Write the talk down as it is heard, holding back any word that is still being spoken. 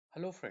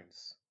Hello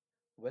friends,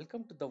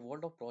 welcome to the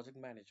world of project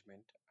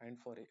management and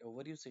for a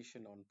overview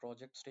session on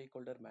project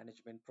stakeholder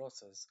management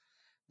process,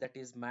 that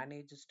is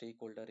Manage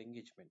Stakeholder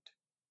Engagement.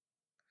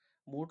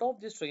 Motto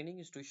of this training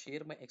is to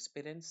share my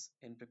experience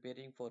in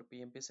preparing for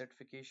PMP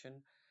certification,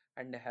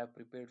 and I have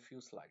prepared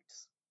few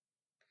slides.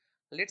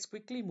 Let's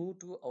quickly move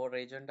to our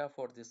agenda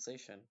for this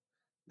session,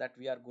 that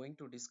we are going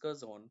to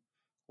discuss on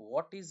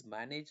what is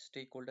Manage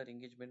Stakeholder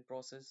Engagement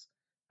Process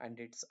and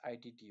its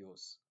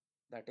ITTOs,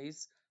 that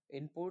is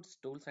inputs,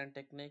 tools and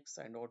techniques,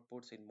 and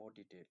outputs in more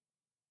detail.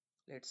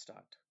 Let's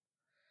start.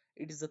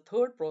 It is the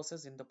third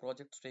process in the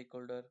project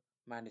stakeholder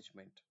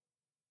management,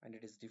 and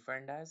it is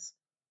defined as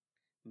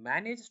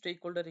manage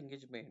stakeholder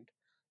engagement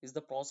is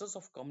the process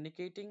of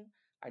communicating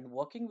and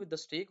working with the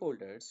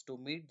stakeholders to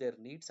meet their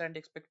needs and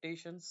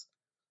expectations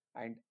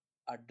and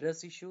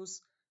address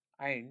issues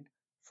and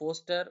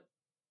foster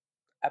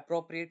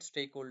appropriate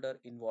stakeholder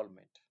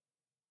involvement.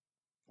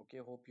 Okay,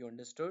 hope you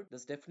understood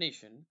this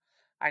definition.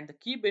 And the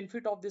key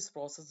benefit of this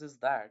process is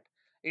that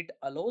it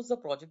allows the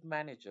project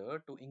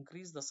manager to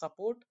increase the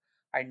support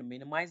and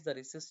minimize the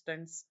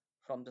resistance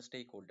from the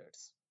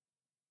stakeholders.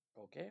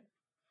 Okay,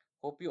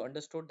 hope you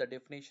understood the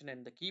definition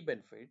and the key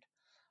benefit.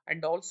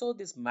 And also,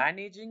 this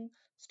managing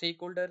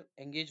stakeholder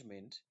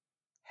engagement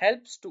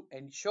helps to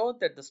ensure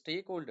that the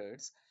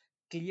stakeholders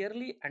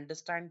clearly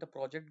understand the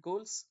project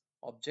goals,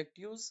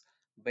 objectives,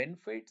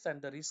 benefits,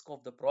 and the risk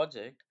of the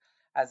project,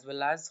 as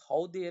well as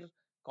how their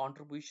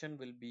contribution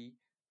will be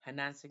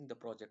enhancing the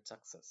project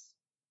success.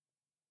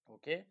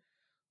 Okay,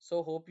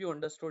 so hope you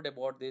understood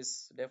about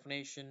this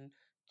definition,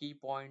 key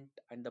point,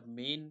 and the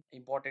main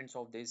importance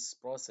of this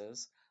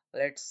process.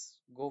 Let's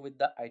go with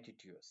the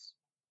ITTOs.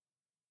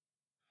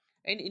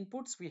 In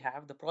inputs, we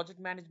have the project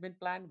management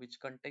plan, which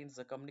contains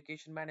the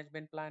communication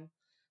management plan,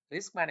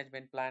 risk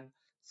management plan,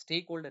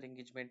 stakeholder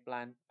engagement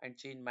plan, and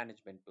change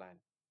management plan.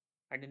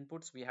 And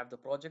inputs, we have the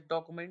project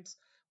documents,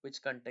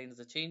 which contains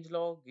the change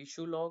log,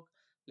 issue log,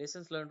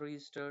 lessons learned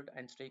registered,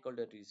 and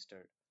stakeholder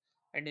registered.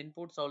 And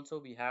inputs also,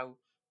 we have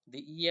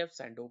the EFs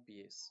and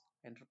OPS,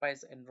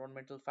 enterprise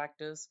environmental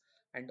factors,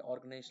 and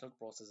organizational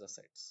process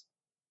assets.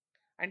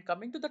 And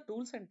coming to the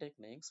tools and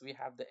techniques, we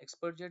have the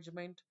expert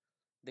judgment,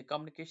 the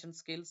communication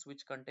skills,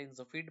 which contains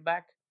the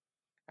feedback,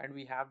 and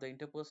we have the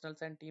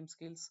interpersonal and team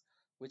skills,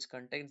 which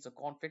contains the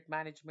conflict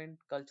management,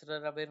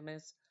 cultural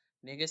awareness,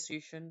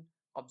 negotiation,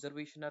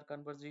 observation or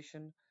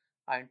conversation,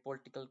 and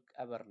political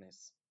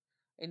awareness.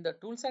 In the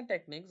tools and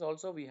techniques,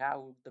 also we have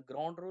the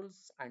ground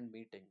rules and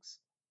meetings.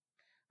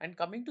 And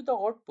coming to the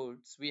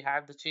outputs, we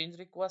have the change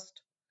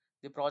request,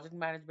 the project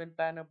management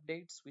plan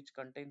updates, which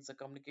contains the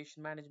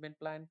communication management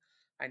plan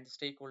and the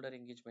stakeholder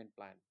engagement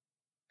plan.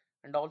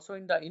 And also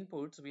in the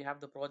inputs, we have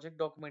the project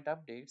document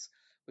updates,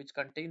 which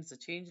contains the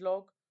change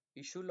log,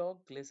 issue log,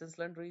 lessons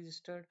learned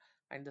registered,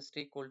 and the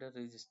stakeholder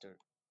registered.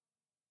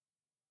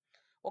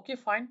 Okay,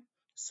 fine.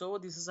 So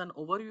this is an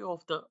overview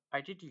of the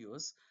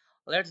ITTOs.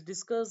 Let's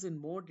discuss in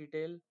more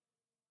detail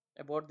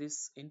about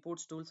these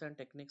inputs, tools, and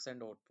techniques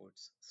and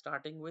outputs.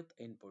 Starting with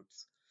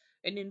inputs.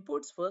 In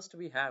inputs, first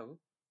we have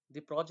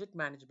the project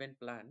management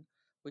plan,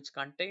 which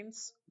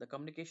contains the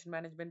communication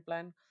management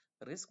plan,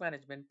 risk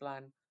management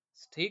plan,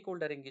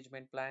 stakeholder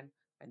engagement plan,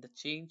 and the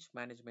change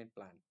management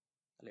plan.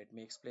 Let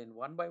me explain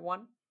one by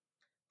one.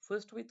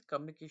 First, with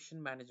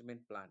communication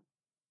management plan.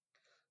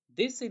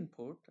 This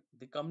input,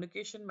 the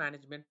communication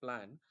management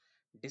plan,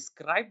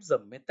 describes the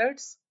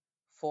methods,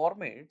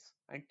 formats,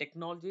 and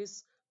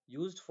technologies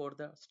used for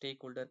the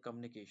stakeholder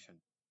communication.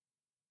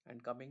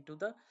 And coming to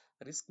the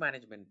risk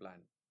management plan,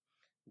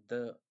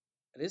 the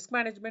risk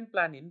management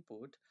plan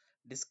input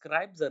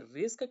describes the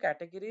risk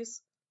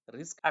categories,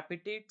 risk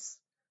appetites,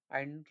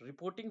 and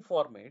reporting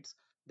formats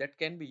that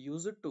can be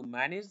used to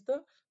manage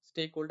the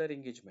stakeholder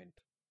engagement.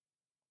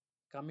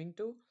 Coming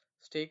to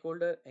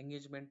stakeholder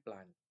engagement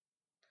plan.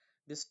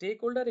 The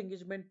stakeholder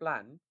engagement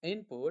plan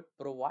input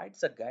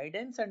provides a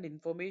guidance and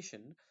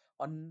information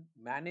on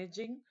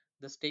managing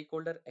the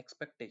stakeholder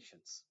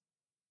expectations.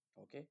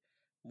 Okay,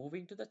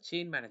 moving to the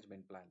chain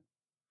management plan.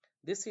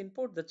 This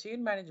input, the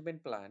chain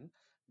management plan,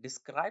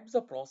 describes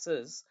the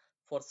process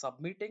for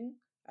submitting,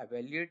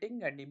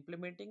 evaluating, and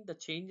implementing the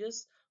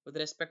changes with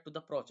respect to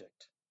the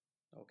project.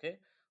 Okay,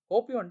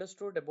 hope you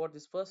understood about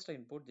this first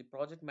input, the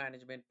project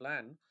management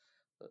plan.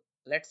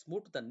 Let's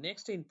move to the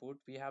next input.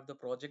 We have the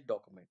project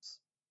documents,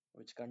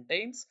 which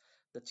contains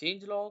the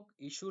change log,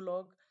 issue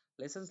log,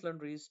 lessons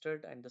learned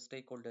registered, and the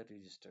stakeholder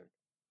registered.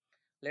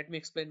 Let me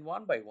explain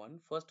one by one.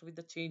 First, with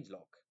the change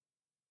log.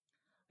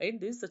 In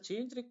this, the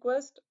change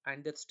request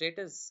and their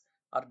status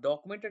are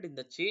documented in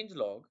the change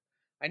log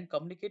and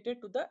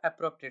communicated to the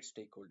appropriate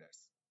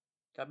stakeholders.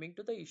 Coming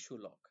to the issue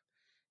log.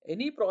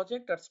 Any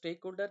project or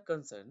stakeholder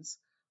concerns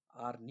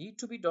are need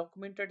to be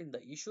documented in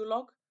the issue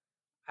log,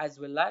 as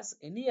well as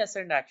any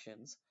assigned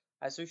actions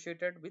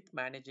associated with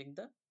managing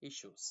the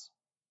issues.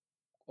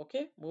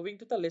 Okay, moving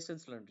to the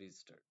lessons learned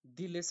register.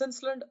 The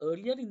lessons learned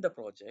earlier in the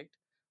project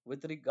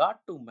with regard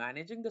to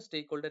managing the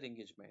stakeholder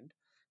engagement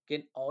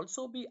can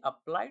also be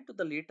applied to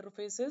the later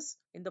phases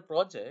in the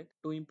project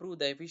to improve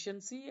the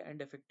efficiency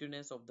and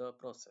effectiveness of the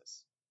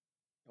process.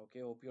 Okay,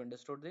 hope you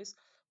understood this.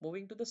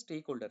 Moving to the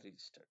stakeholder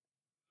register.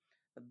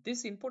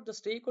 This input, the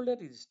stakeholder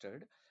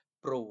registered,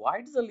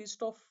 provides a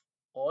list of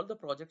all the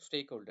project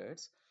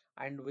stakeholders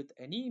and with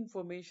any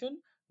information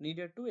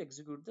needed to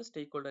execute the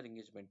stakeholder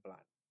engagement plan.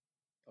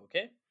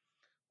 Okay,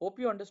 hope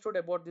you understood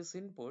about this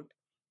input,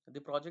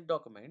 the project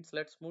documents.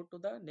 Let's move to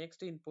the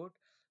next input.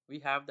 We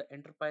have the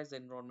enterprise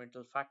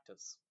environmental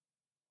factors.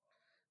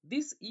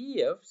 These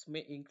EFs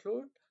may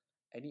include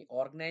any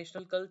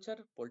organizational culture,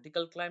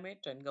 political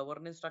climate, and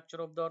governance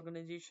structure of the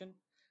organization,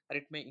 or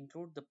it may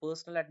include the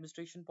personal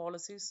administration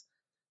policies,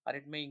 or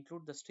it may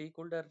include the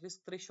stakeholder risk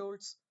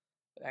thresholds,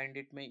 and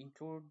it may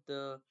include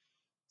the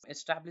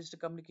established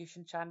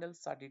communication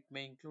channels, and it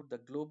may include the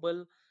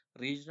global,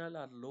 regional,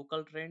 or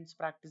local trends,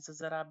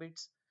 practices, or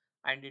habits,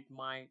 and it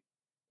might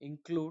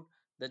include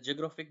the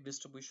geographic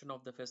distribution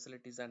of the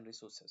facilities and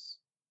resources.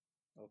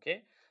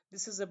 Okay,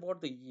 this is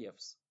about the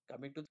EFs.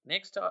 Coming to the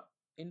next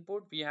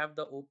input, we have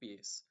the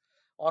OPS,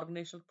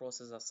 organizational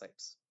process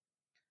assets,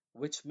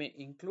 which may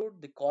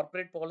include the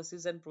corporate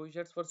policies and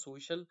procedures for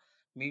social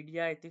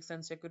media ethics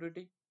and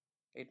security.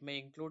 It may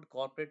include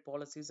corporate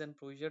policies and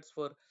procedures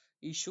for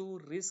issue,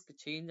 risk,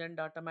 change, and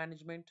data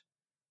management,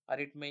 or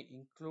it may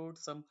include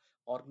some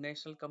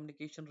organizational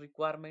communication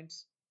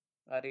requirements,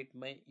 or it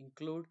may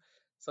include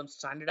some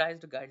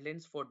standardized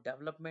guidelines for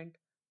development,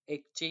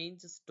 exchange,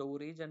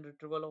 storage, and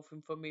retrieval of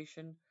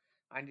information,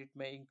 and it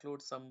may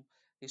include some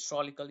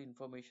historical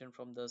information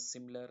from the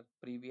similar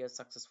previous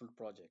successful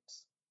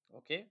projects.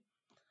 Okay,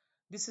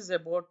 this is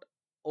about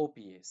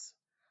OPS.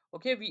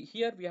 Okay,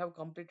 we have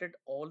completed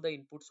all the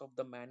inputs of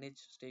the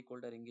managed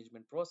stakeholder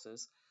engagement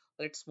process.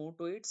 Let's move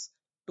to its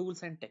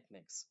tools and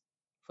techniques.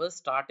 First,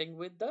 starting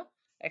with the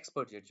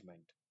expert judgment.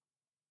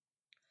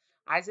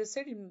 As I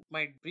said in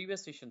my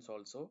previous sessions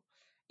also,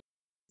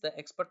 the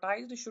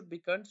expertise should be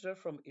considered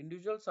from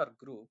individuals or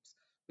groups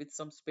with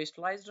some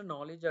specialized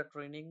knowledge or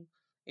training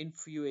in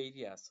few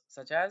areas,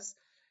 such as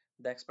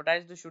the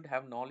expertise should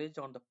have knowledge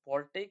on the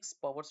politics,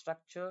 power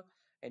structure,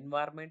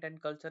 environment,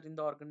 and culture in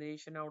the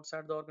organization,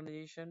 outside the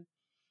organization,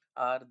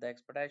 or the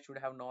expertise should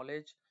have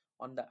knowledge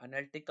on the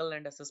analytical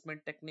and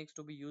assessment techniques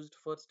to be used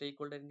for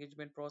stakeholder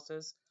engagement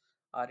process,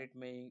 or it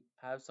may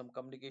have some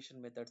communication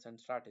methods and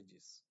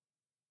strategies.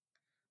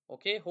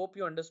 Okay, hope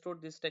you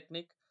understood this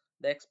technique,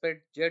 the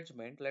expert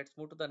judgment. Let's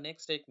move to the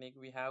next technique.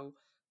 We have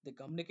the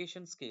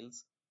communication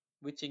skills,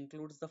 which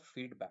includes the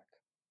feedback.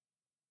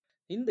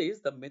 In this,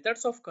 the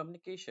methods of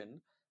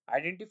communication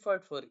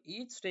identified for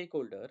each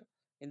stakeholder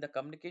in the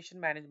communication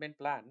management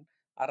plan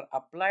are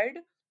applied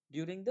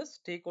during the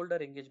stakeholder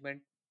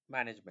engagement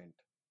management.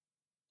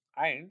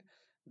 And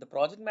the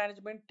project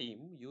management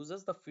team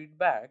uses the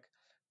feedback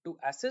to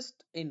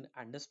assist in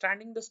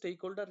understanding the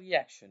stakeholder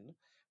reaction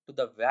to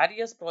the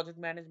various project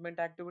management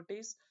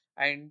activities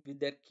and with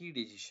their key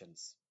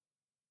decisions.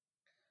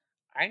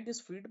 And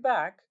this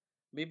feedback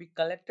may be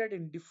collected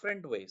in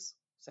different ways,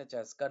 such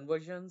as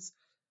conversions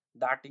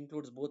that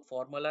includes both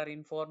formal or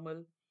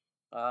informal,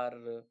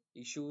 or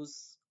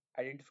issues,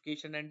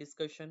 identification and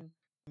discussion,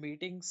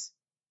 meetings,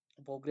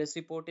 progress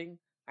reporting,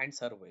 and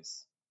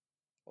surveys.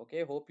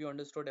 Okay, hope you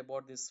understood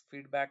about this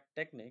feedback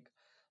technique.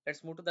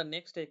 Let's move to the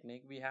next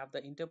technique. We have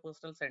the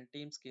interpersonal and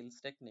team skills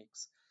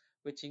techniques,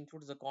 which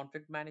includes the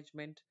conflict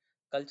management,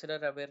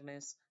 cultural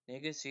awareness,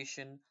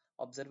 negotiation,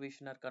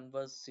 observation or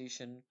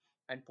conversation,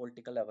 and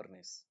political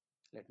awareness.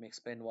 Let me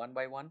explain one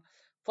by one.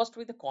 First,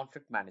 with the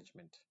conflict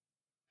management.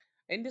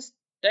 In this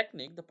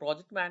technique, the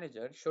project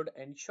manager should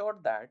ensure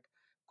that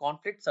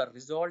conflicts are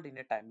resolved in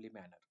a timely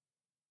manner.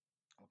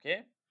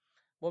 Okay,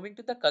 moving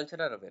to the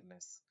cultural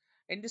awareness.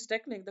 In this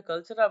technique, the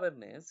cultural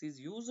awareness is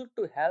used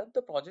to help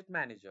the project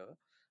manager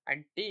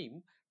and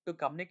team to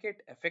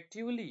communicate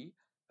effectively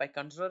by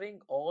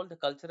considering all the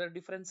cultural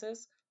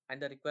differences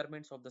and the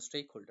requirements of the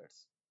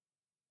stakeholders.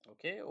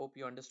 Okay, hope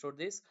you understood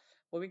this.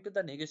 Moving to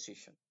the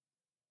negotiation.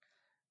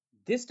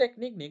 This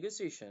technique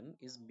negotiation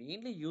is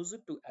mainly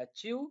used to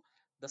achieve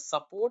the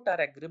support or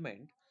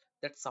agreement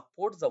that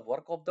supports the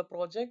work of the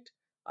project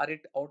or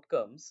its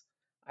outcomes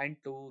and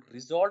to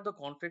resolve the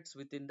conflicts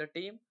within the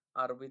team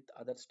or with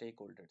other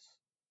stakeholders.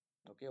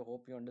 Okay,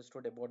 hope you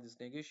understood about this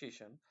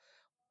negotiation.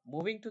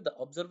 Moving to the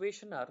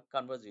observation or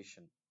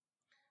conversation.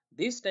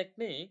 This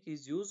technique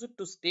is used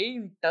to stay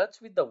in touch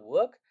with the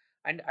work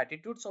and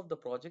attitudes of the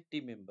project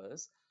team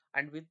members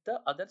and with the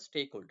other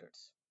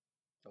stakeholders.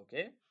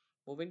 Okay,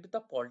 moving to the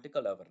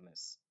political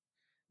awareness.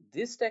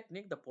 This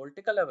technique, the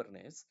political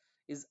awareness,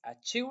 is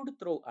achieved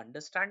through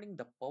understanding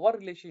the power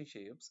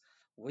relationships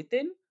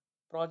within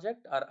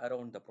project or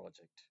around the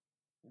project.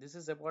 This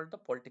is about the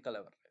political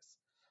awareness.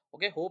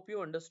 Okay, hope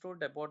you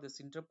understood about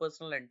this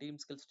interpersonal and team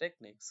skills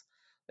techniques.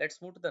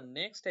 Let's move to the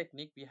next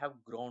technique. We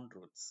have ground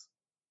rules.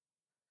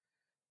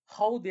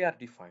 How they are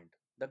defined.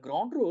 The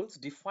ground rules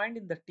defined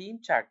in the team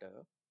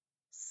charter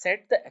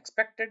set the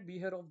expected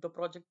behavior of the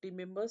project team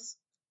members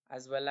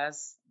as well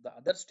as the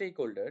other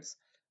stakeholders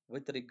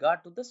with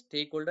regard to the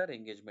stakeholder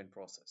engagement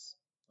process.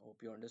 Hope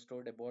you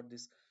understood about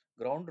this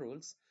ground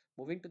rules.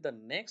 Moving to the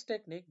next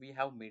technique, we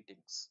have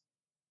meetings.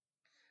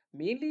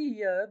 Mainly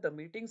here, the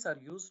meetings are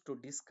used to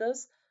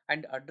discuss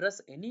and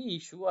address any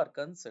issue or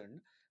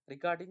concern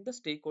regarding the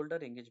stakeholder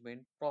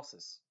engagement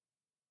process.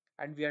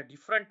 And we have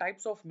different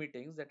types of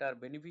meetings that are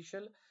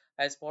beneficial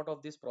as part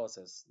of this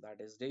process. That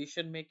is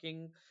decision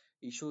making,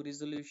 issue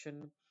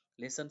resolution,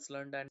 lessons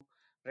learned and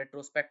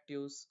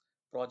retrospectives,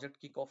 project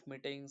kickoff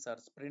meetings or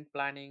sprint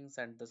plannings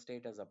and the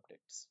status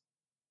updates.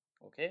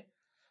 Okay.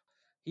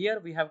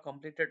 Here we have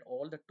completed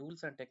all the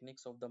tools and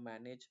techniques of the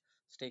manage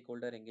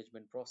stakeholder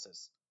engagement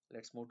process.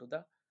 Let's move to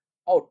the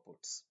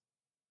outputs.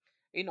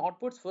 In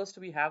outputs, first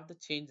we have the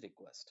change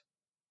request.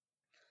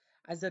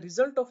 As a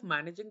result of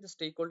managing the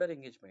stakeholder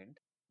engagement,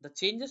 the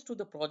changes to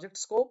the project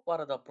scope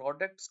or the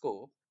product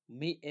scope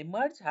may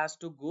emerge has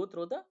to go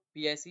through the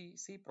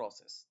PICC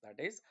process,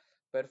 that is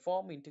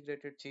perform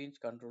integrated change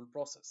control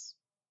process.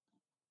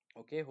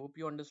 Okay, hope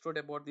you understood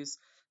about this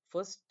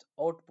first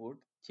output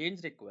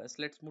change request.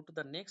 Let's move to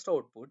the next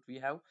output. We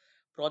have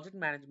project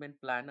management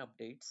plan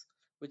updates,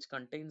 which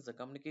contains the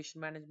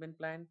communication management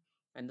plan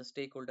and the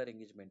stakeholder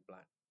engagement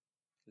plan.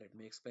 Let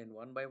me explain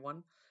one by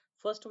one.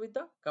 First, with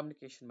the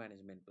communication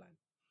management plan.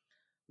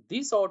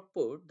 This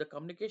output, the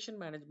communication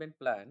management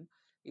plan,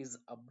 is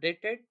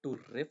updated to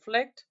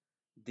reflect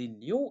the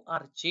new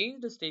or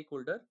changed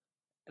stakeholder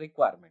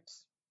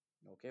requirements.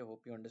 Okay,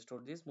 hope you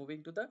understood this.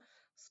 Moving to the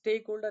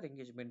stakeholder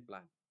engagement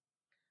plan.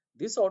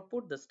 This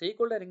output, the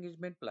stakeholder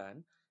engagement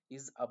plan,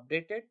 is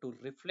updated to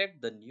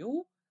reflect the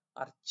new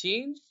or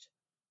changed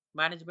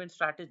management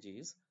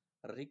strategies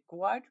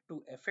required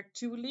to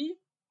effectively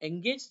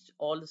engage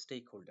all the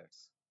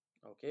stakeholders.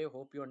 Okay,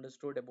 hope you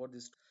understood about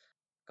this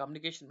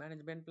communication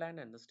management plan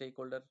and the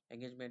stakeholder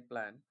engagement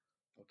plan.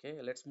 Okay,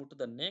 let's move to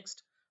the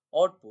next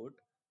output.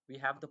 We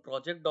have the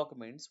project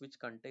documents which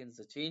contains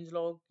the change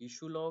log,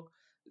 issue log,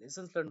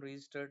 lessons learned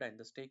registered and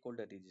the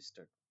stakeholder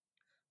registered.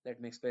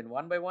 Let me explain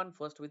one by one.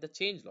 First with the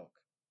change log.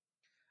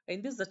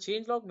 In this, the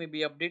change log may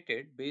be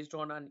updated based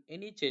on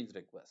any change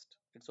request.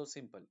 It's so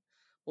simple.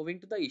 Moving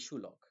to the issue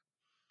log.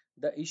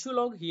 The issue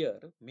log here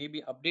may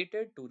be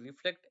updated to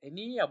reflect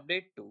any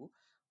update to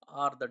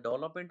or the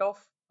development of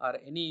or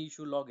any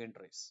issue log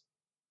entries.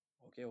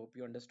 Okay, hope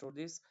you understood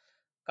this.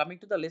 Coming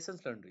to the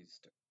lessons learned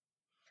register.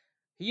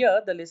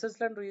 Here, the lessons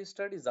learned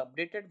registered is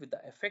updated with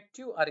the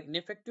effective or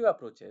ineffective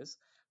approaches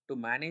to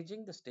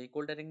managing the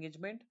stakeholder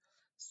engagement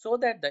so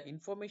that the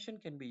information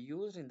can be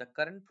used in the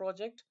current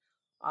project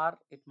or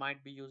it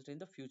might be used in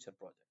the future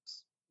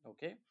projects.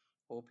 Okay,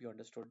 hope you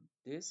understood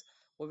this.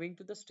 Moving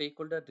to the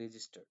stakeholder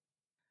register.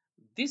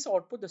 This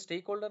output, the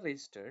stakeholder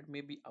registered,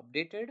 may be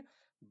updated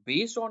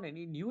based on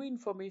any new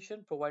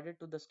information provided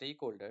to the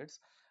stakeholders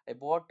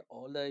about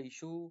all the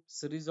issue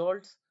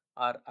results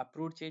or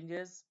approved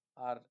changes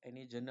or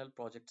any general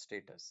project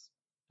status.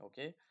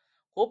 Okay.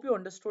 Hope you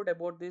understood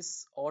about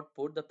this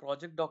output, the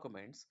project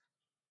documents.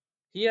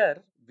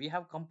 Here we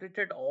have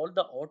completed all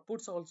the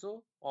outputs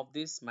also of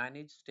this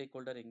managed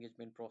stakeholder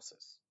engagement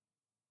process.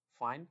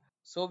 Fine.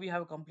 So we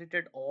have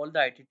completed all the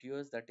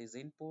ITTOs, that is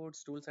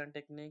inputs, tools and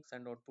techniques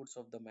and outputs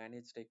of the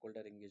managed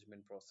stakeholder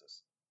engagement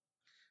process.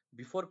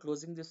 Before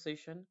closing this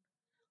session,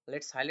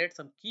 let's highlight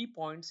some key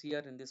points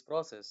here in this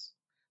process.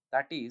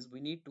 That is,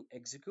 we need to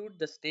execute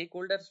the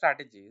stakeholder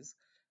strategies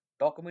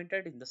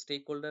documented in the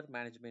stakeholder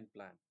management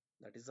plan.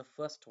 That is the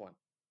first one.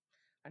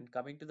 And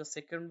coming to the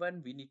second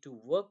one, we need to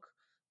work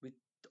with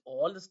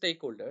all the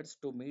stakeholders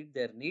to meet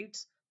their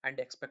needs and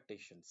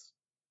expectations.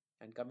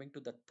 And coming to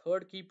the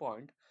third key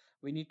point,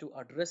 we need to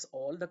address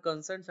all the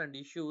concerns and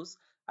issues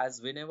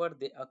as whenever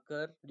they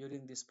occur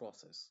during this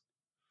process.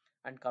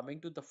 And coming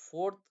to the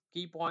fourth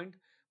key point,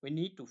 we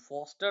need to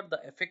foster the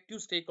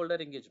effective stakeholder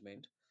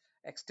engagement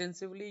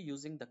extensively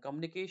using the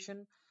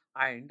communication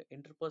and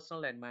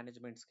interpersonal and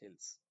management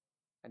skills.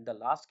 And the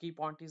last key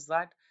point is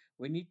that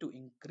we need to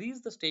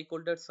increase the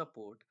stakeholder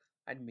support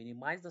and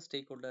minimize the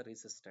stakeholder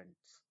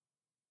resistance.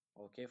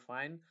 Okay,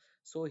 fine.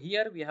 So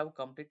here we have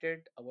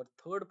completed our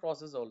third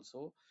process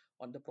also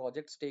on the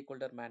project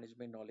stakeholder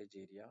management knowledge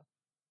area,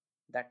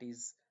 that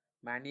is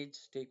manage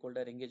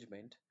stakeholder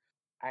engagement,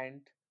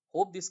 and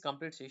hope this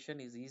complete session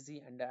is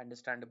easy and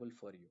understandable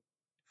for you.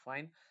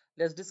 Fine.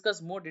 Let's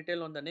discuss more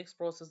detail on the next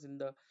process in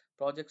the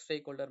project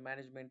stakeholder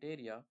management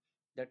area,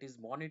 that is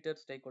monitor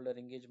stakeholder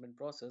engagement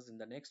process in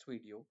the next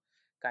video.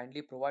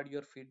 Kindly provide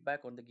your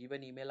feedback on the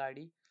given email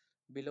ID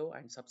below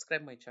and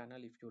subscribe my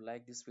channel if you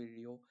like this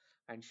video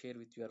and share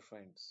with your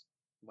friends.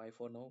 Bye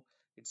for now.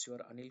 It's your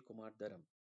Anil Kumar Dharam.